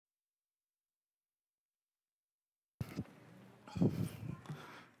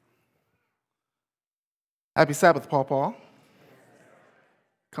Happy Sabbath, Paw Paw.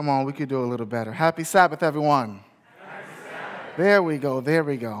 Come on, we could do a little better. Happy Sabbath, everyone. Happy Sabbath. There we go, there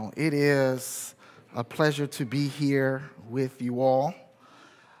we go. It is a pleasure to be here with you all.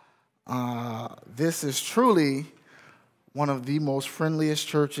 This is truly one of the most friendliest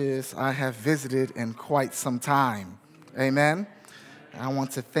churches I have visited in quite some time. Amen. I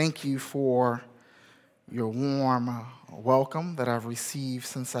want to thank you for your warm welcome that I've received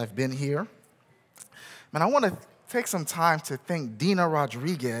since I've been here. And I want to take some time to thank Dina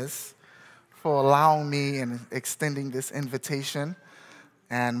Rodriguez for allowing me and extending this invitation,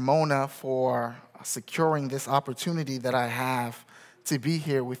 and Mona for securing this opportunity that I have to be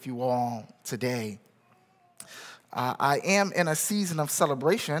here with you all today. I am in a season of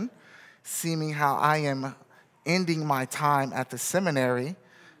celebration, seeming how I am ending my time at the seminary.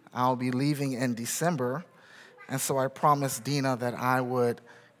 I'll be leaving in December, and so I promised Dina that I would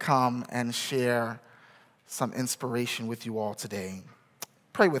come and share some inspiration with you all today.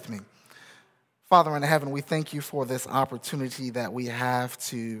 Pray with me. Father in heaven, we thank you for this opportunity that we have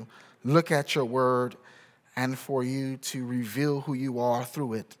to look at your word and for you to reveal who you are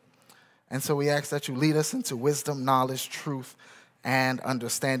through it. And so we ask that you lead us into wisdom, knowledge, truth, and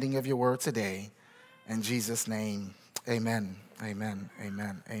understanding of your word today. In Jesus' name, amen, amen,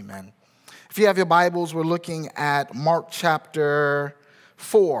 amen, amen. If you have your Bibles, we're looking at Mark chapter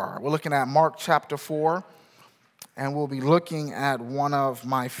 4. We're looking at Mark chapter 4. And we'll be looking at one of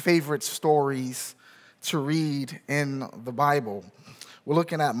my favorite stories to read in the Bible. We're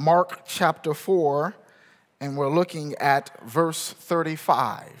looking at Mark chapter 4, and we're looking at verse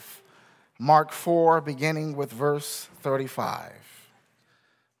 35. Mark 4, beginning with verse 35.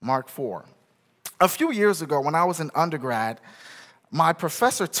 Mark 4. A few years ago, when I was an undergrad, my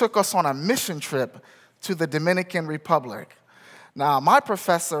professor took us on a mission trip to the Dominican Republic. Now, my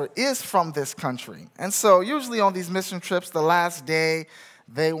professor is from this country, and so usually on these mission trips, the last day,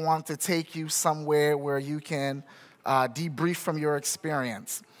 they want to take you somewhere where you can debrief from your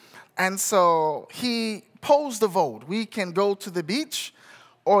experience. And so he posed a vote. We can go to the beach,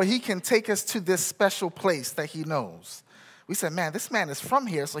 or he can take us to this special place that he knows. We said, man, this man is from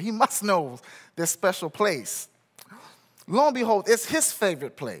here, so he must know this special place. Lo and behold, it's his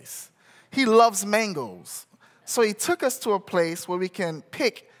favorite place. He loves mangoes. So he took us to a place where we can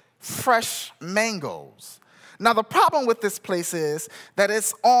pick fresh mangoes. Now, the problem with this place is that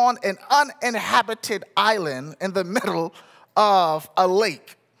it's on an uninhabited island in the middle of a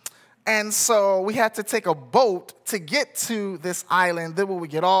lake. And so we had to take a boat to get to this island. Then when we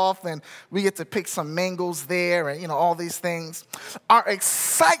get off, and we get to pick some mangoes there and, all these things. Our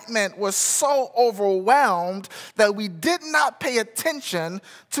excitement was so overwhelmed that we did not pay attention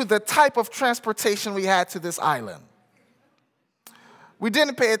to the type of transportation we had to this island. We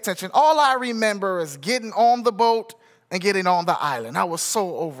didn't pay attention. All I remember is getting on the boat and getting on the island. I was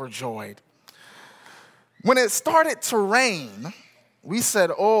so overjoyed. When it started to rain, we said,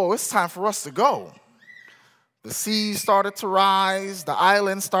 oh, it's time for us to go. The sea started to rise. The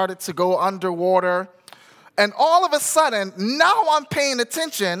island started to go underwater. And all of a sudden, now I'm paying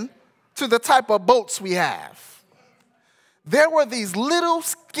attention to the type of boats we have. There were these little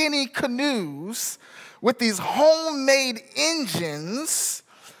skinny canoes with these homemade engines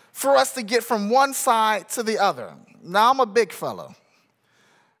for us to get from one side to the other. Now, I'm a big fella,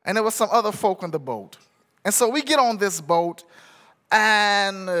 and there was some other folk on the boat. And so we get on this boat,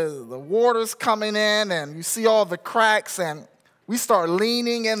 and the water's coming in, and you see all the cracks, and we start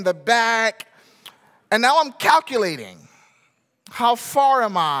leaning in the back. And now I'm calculating, how far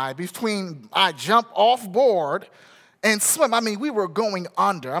am I between I jump off board and swim? I mean, we were going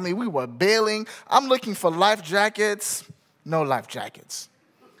under. I mean, we were bailing. I'm looking for life jackets. No life jackets.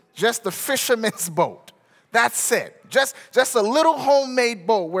 Just the fisherman's boat. That's it. Just a little homemade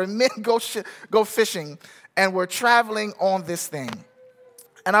boat where men go fishing. And we're traveling on this thing.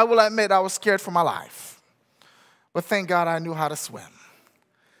 And I will admit, I was scared for my life. But thank God I knew how to swim.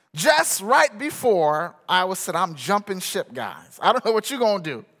 Just right before I said, I'm jumping ship, guys. I don't know what you're going to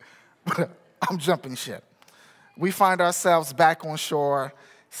do, but I'm jumping ship. We find ourselves back on shore,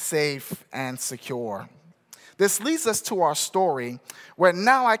 safe and secure. This leads us to our story, where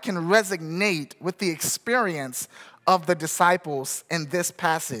now I can resonate with the experience of the disciples in this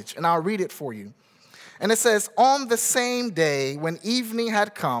passage. And I'll read it for you. And it says, on the same day when evening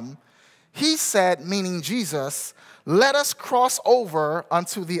had come, he said, meaning Jesus, let us cross over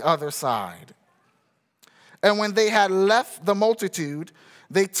unto the other side. And when they had left the multitude,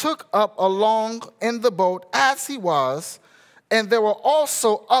 they took up along in the boat as he was, and there were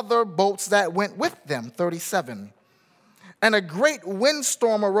also other boats that went with them, 37. And a great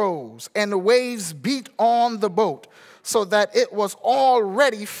windstorm arose, and the waves beat on the boat, so that it was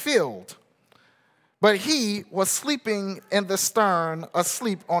already filled. But he was sleeping in the stern,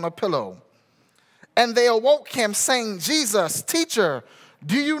 asleep on a pillow. And they awoke him, saying, Jesus, teacher,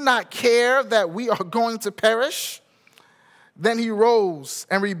 do you not care that we are going to perish? Then he rose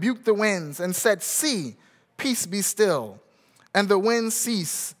and rebuked the winds and said, Sea, peace, be still. And the wind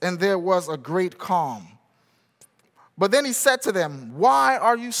ceased, and there was a great calm. But then he said to them, why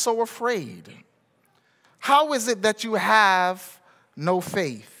are you so afraid? How is it that you have no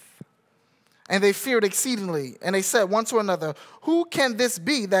faith? And they feared exceedingly, and they said one to another, who can this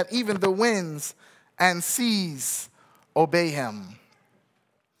be that even the winds and seas obey him?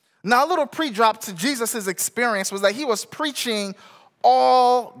 Now, a little pre-drop to Jesus' experience was that he was preaching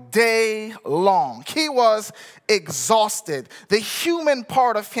all day long. He was exhausted. The human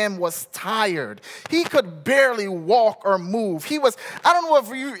part of him was tired. He could barely walk or move. I don't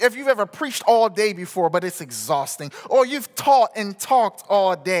know if you've ever preached all day before, but it's exhausting. Or you've taught and talked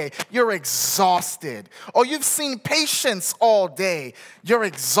all day. You're exhausted. Or you've seen patients all day. You're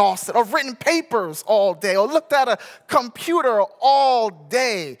exhausted. Or written papers all day. Or looked at a computer all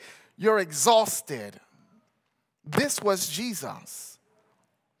day. You're exhausted. This was Jesus.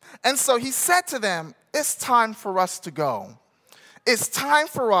 And so he said to them, it's time for us to go. It's time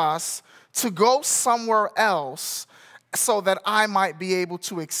for us to go somewhere else so that I might be able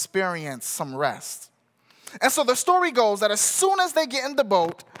to experience some rest. And so the story goes that as soon as they get in the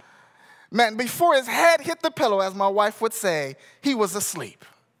boat, man, before his head hit the pillow, as my wife would say, he was asleep.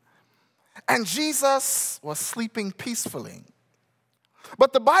 And Jesus was sleeping peacefully.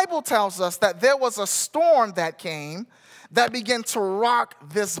 But the Bible tells us that there was a storm that came that began to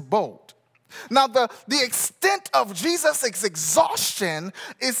rock this boat. Now, the extent of Jesus' exhaustion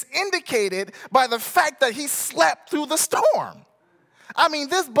is indicated by the fact that he slept through the storm. I mean,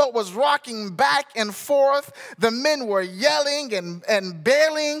 this boat was rocking back and forth. The men were yelling and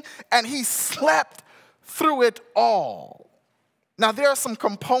bailing, and he slept through it all. Now, there are some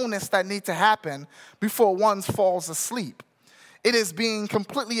components that need to happen before one falls asleep. It is being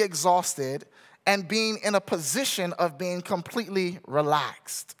completely exhausted and being in a position of being completely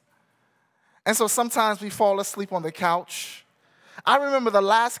relaxed. And so sometimes we fall asleep on the couch. I remember the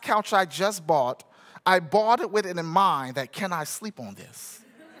last couch I just bought, I bought it with it in mind that, can I sleep on this?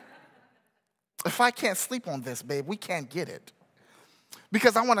 If I can't sleep on this, babe, we can't get it.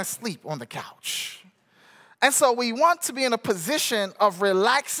 Because I want to sleep on the couch. And so we want to be in a position of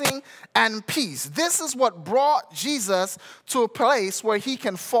relaxing and peace. This is what brought Jesus to a place where he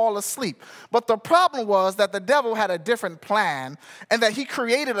can fall asleep. But the problem was that the devil had a different plan and that he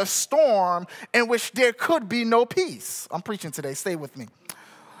created a storm in which there could be no peace. I'm preaching today. Stay with me.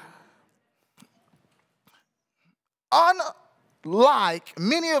 Unlike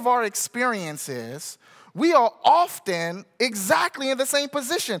many of our experiences, we are often exactly in the same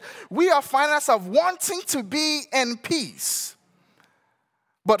position. We are finding ourselves wanting to be in peace.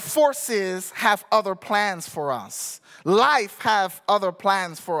 But forces have other plans for us. Life have other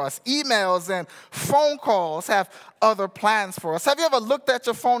plans for us. Emails and phone calls have other plans for us. Have you ever looked at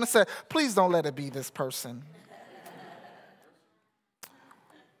your phone and said, please don't let it be this person?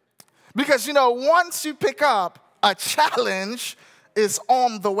 Because, once you pick up, a challenge is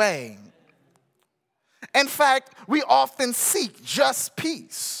on the way. In fact, we often seek just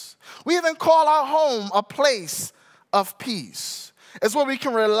peace. We even call our home a place of peace. It's where we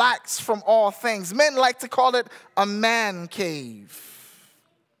can relax from all things. Men like to call it a man cave.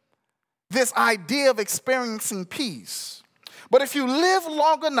 This idea of experiencing peace. But if you live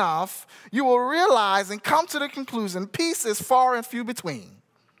long enough, you will realize and come to the conclusion peace is far and few between.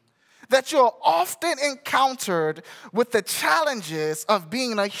 That you're often encountered with the challenges of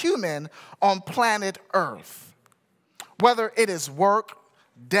being a human on planet Earth. Whether it is work,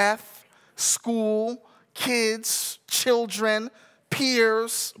 death, school, kids, children,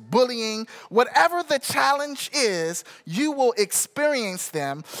 peers, bullying, whatever the challenge is, you will experience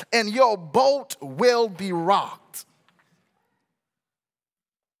them and your boat will be rocked.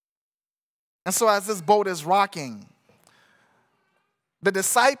 And so as this boat is rocking, the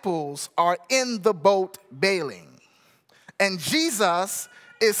disciples are in the boat bailing, and Jesus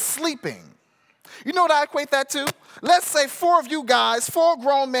is sleeping. You know what I equate that to? Let's say 4 of you guys, 4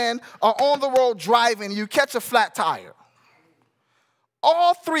 grown men, are on the road driving, you catch a flat tire.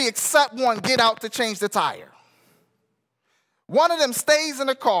 All 3 except one get out to change the tire. One of them stays in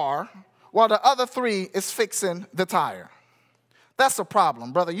the car while the other 3 is fixing the tire. That's a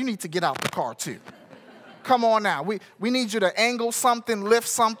problem, brother. You need to get out the car too. Come on now. We need you to angle something, lift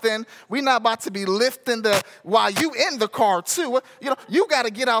something. We're not about to be lifting while you in the car too. You got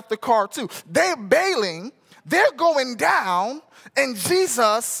to get out the car too. They're bailing. They're going down, and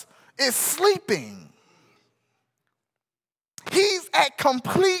Jesus is sleeping. He's at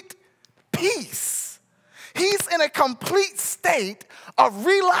complete peace. He's in a complete state of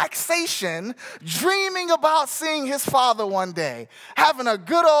relaxation, dreaming about seeing his Father one day, having a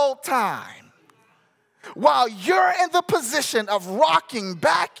good old time. While you're in the position of rocking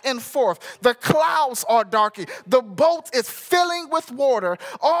back and forth, the clouds are darkening, the boat is filling with water,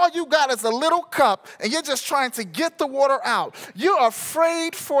 all you got is a little cup, and you're just trying to get the water out. You're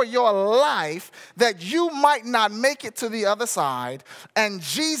afraid for your life that you might not make it to the other side, and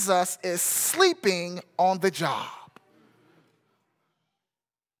Jesus is sleeping on the job.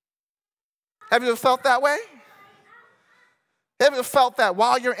 Have you ever felt that way? Have you ever felt that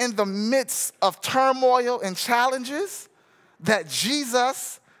while you're in the midst of turmoil and challenges, that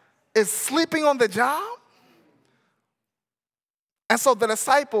Jesus is sleeping on the job? And so the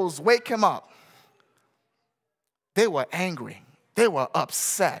disciples wake him up. They were angry. They were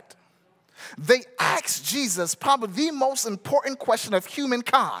upset. They asked Jesus probably the most important question of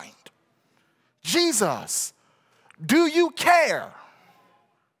humankind. Jesus, do you care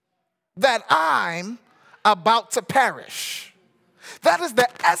that I'm about to perish? That is the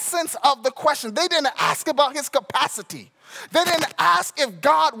essence of the question. They didn't ask about his capacity. They didn't ask if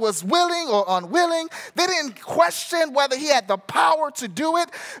God was willing or unwilling. They didn't question whether he had the power to do it.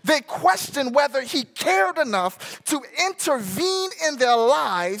 They questioned whether he cared enough to intervene in their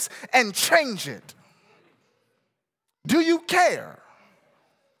lives and change it. Do you care?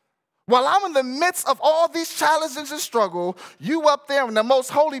 While I'm in the midst of all these challenges and struggle, you up there in the most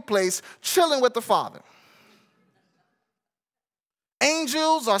holy place chilling with the Father.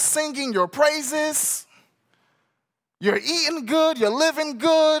 Angels are singing your praises. You're eating good. You're living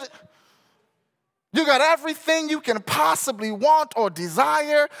good. You got everything you can possibly want or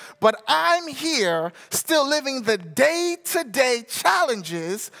desire. But I'm here still living the day-to-day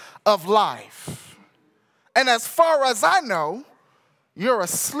challenges of life. And as far as I know, you're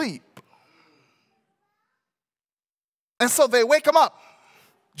asleep. And so they wake him up.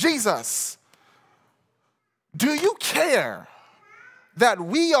 Jesus, do you care that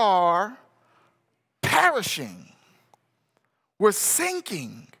we are perishing? We're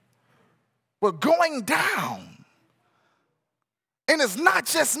sinking. We're going down. And it's not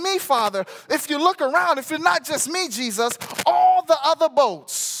just me, Father. If you look around, if it's not just me, Jesus, all the other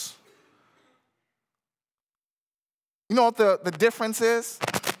boats. You know what the difference is?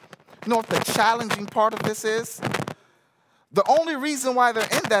 You know what the challenging part of this is? The only reason why they're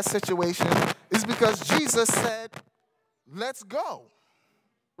in that situation is because Jesus said, let's go.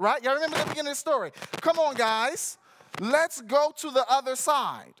 Right? Y'all remember the beginning of the story. Come on, guys. Let's go to the other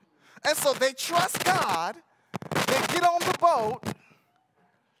side. And so they trust God. They get on the boat.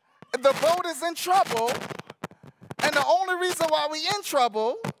 The boat is in trouble. And the only reason why we're in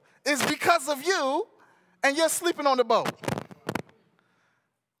trouble is because of you, and you're sleeping on the boat.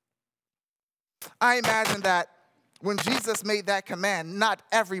 I imagine that when Jesus made that command, not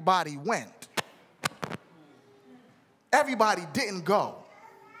everybody went. Everybody didn't go.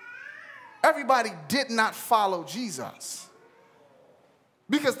 Everybody did not follow Jesus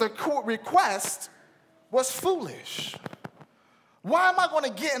because the request was foolish. Why am I going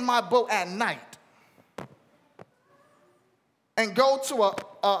to get in my boat at night and go to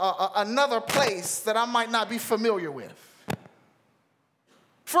another place that I might not be familiar with?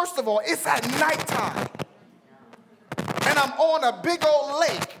 First of all, it's at nighttime, and I'm on a big old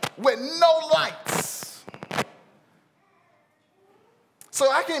lake with no lights. So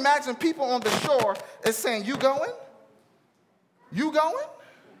I can imagine people on the shore is saying, you going? You going?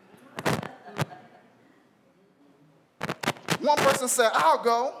 One person said, I'll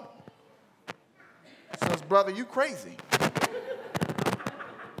go. Says, brother, you crazy.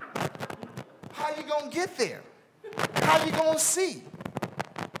 How you going to get there? How you going to see?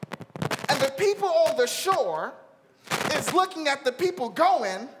 And the people on the shore is looking at the people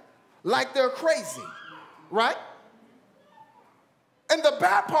going like they're crazy, right? And the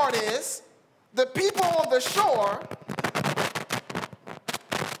bad part is, the people on the shore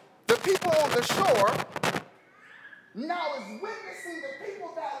now is witnessing the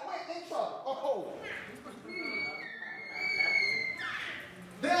people that went in trouble. Oh.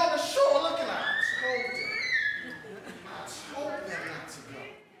 They're on the shore looking at I told them not to go.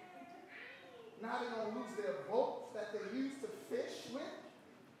 Now they're going to lose their boats that they used to fish with.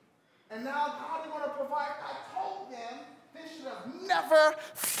 And now how are they going to provide? I told them they should have never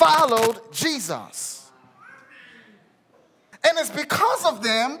followed Jesus. And it's because of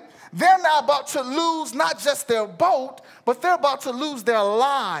them, they're now about to lose not just their boat, but they're about to lose their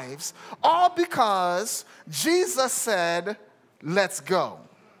lives. All because Jesus said, let's go.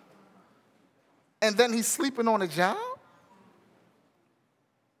 And then he's sleeping on a job?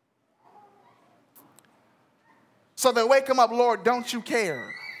 So they wake him up, Lord, don't you care?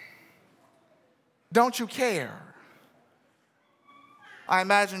 Don't you care? I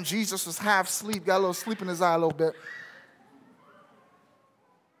imagine Jesus was half asleep, got a little sleep in his eye a little bit,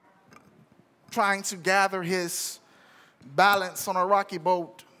 trying to gather his balance on a rocky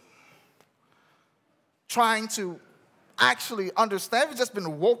boat, trying to actually understand. He's just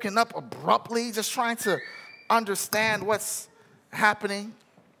been woken up abruptly, just trying to understand what's happening.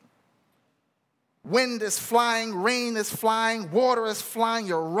 Wind is flying, rain is flying, water is flying,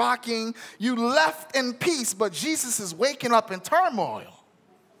 you're rocking. You left in peace, but Jesus is waking up in turmoil.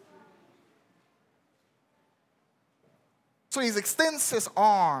 So he extends his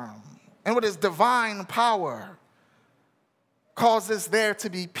arm, and with his divine power, causes there to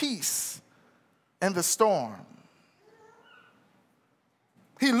be peace in the storm.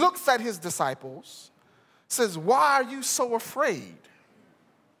 He looks at his disciples, says, why are you so afraid?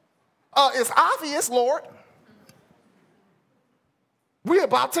 It's obvious, Lord. We're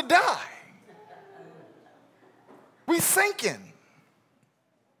about to die. We're sinking.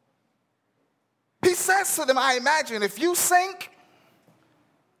 He says to them, I imagine, if you sink,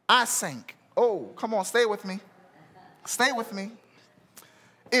 I sink. Oh, come on, stay with me. Stay with me.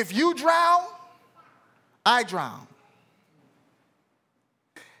 If you drown, I drown.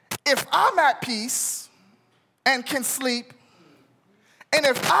 If I'm at peace and can sleep, and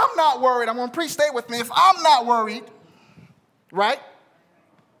if I'm not worried, I'm going to preach, stay with me. If I'm not worried, right?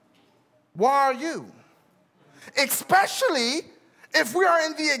 Why are you? Especially if we are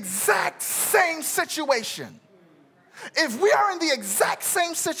in the exact same situation. If we are in the exact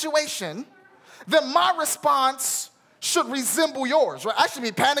same situation, then my response should resemble yours, right? I should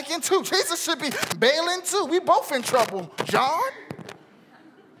be panicking too. Jesus should be bailing too. We both in trouble, John.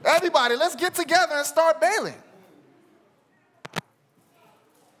 Everybody, let's get together and start bailing.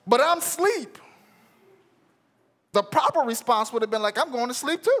 But I'm asleep. The proper response would have been like, I'm going to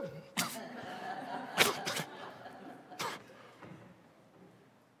sleep too.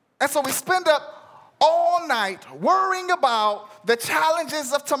 And so we spend up all night worrying about the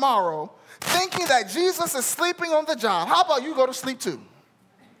challenges of tomorrow, thinking that Jesus is sleeping on the job. How about you go to sleep too?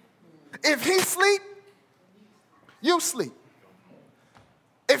 If he sleep, you sleep.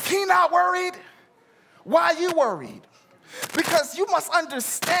 If he not worried, why are you worried? Because you must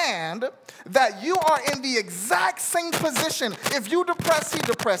understand that you are in the exact same position. If you depressed, he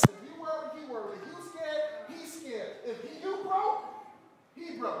depressed. If you worried, he worried. If you scared, he's scared. If you broke,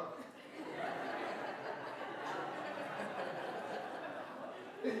 he broke.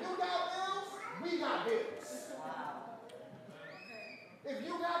 If you got bills, we got bills. If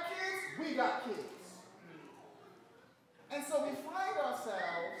you got kids, we got kids. And so we find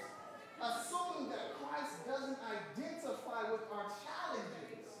ourselves assuming that Christ doesn't identify with our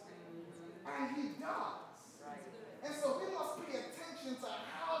challenges. And he does. And so we must pay attention to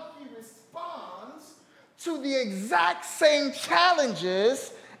how he responds to the exact same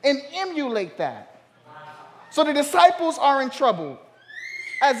challenges and emulate that. So the disciples are in trouble,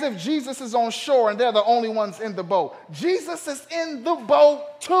 as if Jesus is on shore and they're the only ones in the boat. Jesus is in the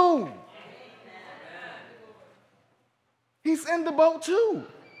boat too. He's in the boat too.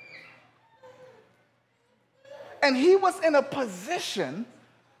 And he was in a position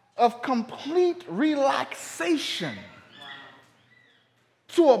of complete relaxation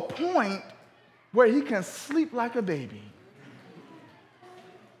to a point where he can sleep like a baby.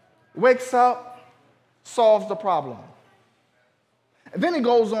 Wakes up, solves the problem. And then he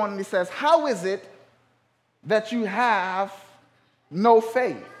goes on and he says, how is it that you have no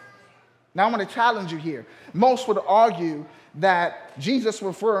faith? Now I want to challenge you here. Most would argue that Jesus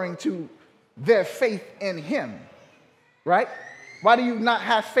referring to their faith in him, right? Why do you not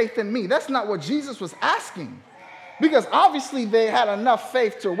have faith in me? That's not what Jesus was asking. Because obviously they had enough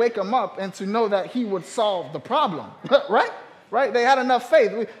faith to wake him up and to know that he would solve the problem, right? Right? They had enough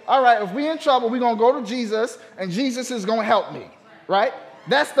faith. All right, if we're in trouble, we're going to go to Jesus and Jesus is going to help me, right?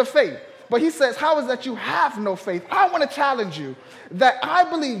 That's the faith. But he says, how is that you have no faith? I want to challenge you that I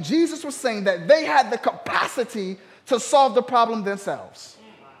believe Jesus was saying that they had the capacity to solve the problem themselves.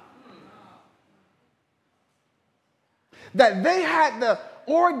 That they had the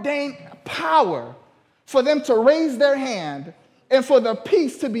ordained power for them to raise their hand and for the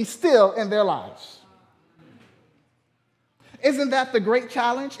peace to be still in their lives. Isn't that the great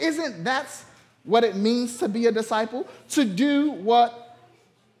challenge? Isn't that what it means to be a disciple, to do what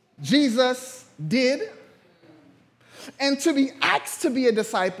Jesus did. And to be asked to be a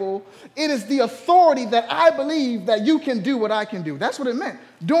disciple, it is the authority that I believe that you can do what I can do. That's what it meant.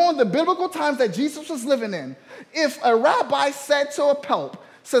 During the biblical times that Jesus was living in, if a rabbi said to a pope,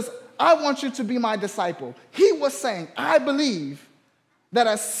 says, I want you to be my disciple, he was saying, I believe that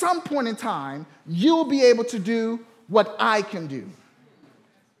at some point in time, you'll be able to do what I can do.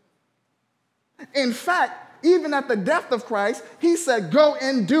 In fact, even at the death of Christ, he said, go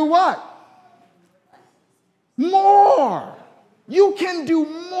and do what? More. You can do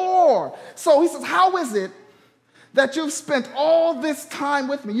more. So he says, how is it that you've spent all this time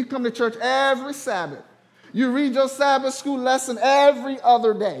with me? You come to church every Sabbath. You read your Sabbath school lesson every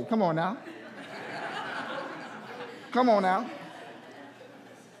other day. Come on now. Come on now.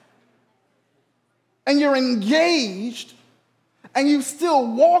 And you're engaged, and you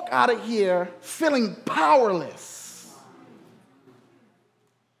still walk out of here feeling powerless,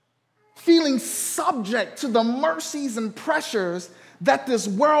 feeling subject to the mercies and pressures that this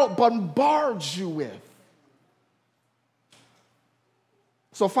world bombards you with.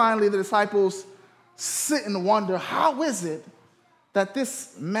 So finally, the disciples sit and wonder, how is it that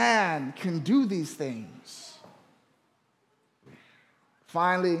this man can do these things?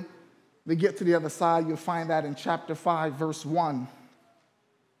 Finally, they get to the other side. You'll find that in chapter 5, verse 1.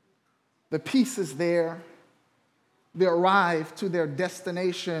 The peace is there. They arrive to their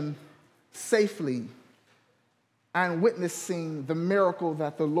destination safely and witnessing the miracle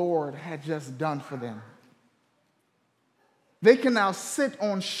that the Lord had just done for them. They can now sit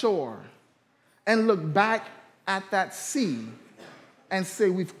on shore and look back at that sea and say,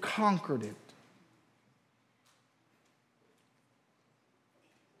 we've conquered it.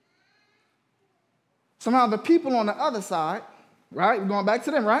 Somehow the people on the other side, right? We're going back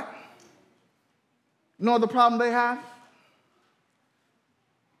to them, right? You know what the problem they have?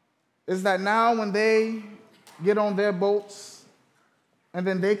 Is that now when they get on their boats and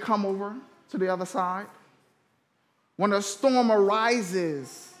then they come over to the other side, when a storm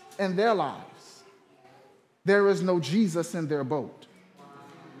arises in their lives, there is no Jesus in their boat.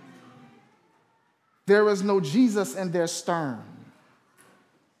 There is no Jesus in their stern.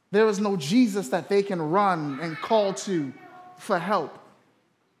 There is no Jesus that they can run and call to for help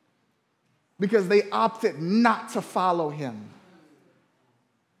because they opted not to follow him.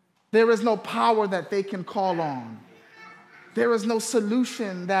 There is no power that they can call on. There is no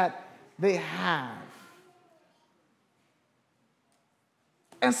solution that they have.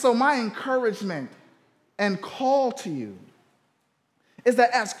 And so my encouragement and call to you is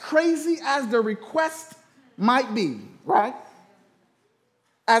that as crazy as the request might be, right?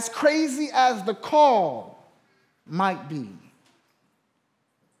 As crazy as the call might be,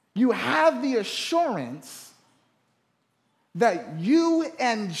 you have the assurance that you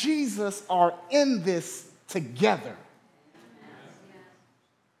and Jesus are in this together.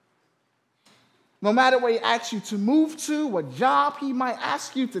 No matter where he asks you to move to, what job he might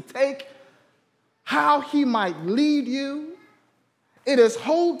ask you to take, how he might lead you, it is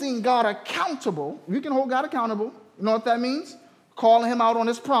holding God accountable. You can hold God accountable. You know what that means? Calling him out on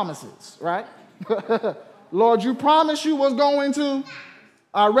his promises, right? Lord, you promised you was going to.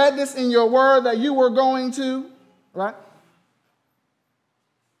 I read this in your word that you were going to, right?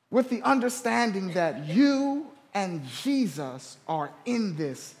 With the understanding that you and Jesus are in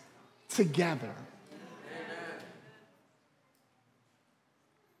this together.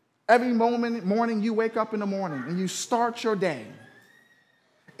 Every morning you wake up in the morning and you start your day,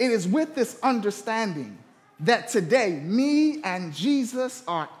 it is with this understanding that today me and Jesus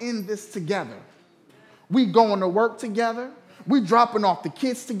are in this together. We going to work together. We dropping off the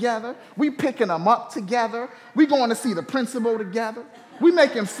kids together. We picking them up together. We going to see the principal together. We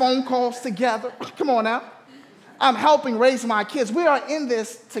making phone calls together. Come on now. I'm helping raise my kids. We are in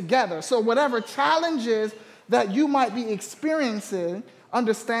this together. So whatever challenges that you might be experiencing,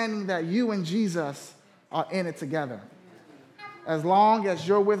 understanding that you and Jesus are in it together. As long as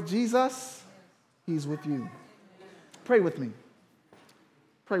you're with Jesus, he's with you. Pray with me.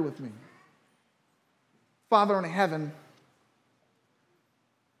 Pray with me. Father in heaven,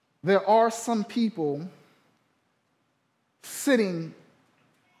 there are some people sitting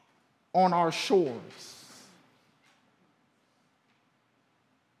on our shores.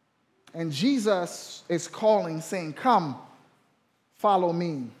 And Jesus is calling, saying, come, follow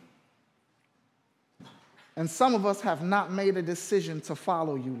me. And some of us have not made a decision to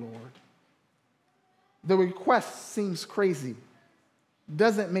follow you, Lord. The request seems crazy,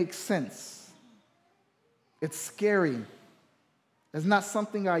 doesn't make sense. It's scary. It's not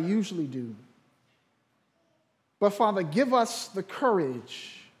something I usually do. But Father, give us the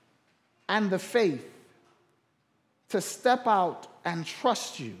courage and the faith to step out and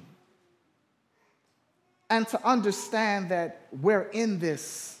trust you, and to understand that we're in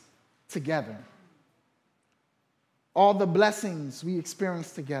this together. All the blessings we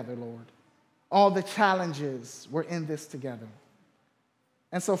experience together, Lord. All the challenges, we're in this together.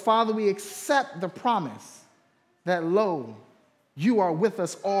 And so, Father, we accept the promise that, lo, you are with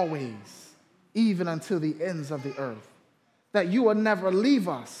us always, even until the ends of the earth. That you will never leave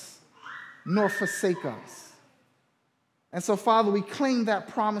us nor forsake us. And so, Father, we claim that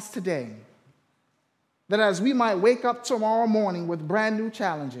promise today, that as we might wake up tomorrow morning with brand new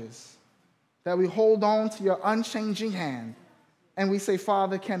challenges, that we hold on to your unchanging hand and we say,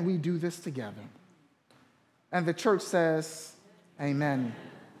 Father, can we do this together? And the church says, amen.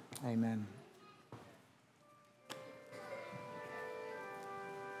 Amen.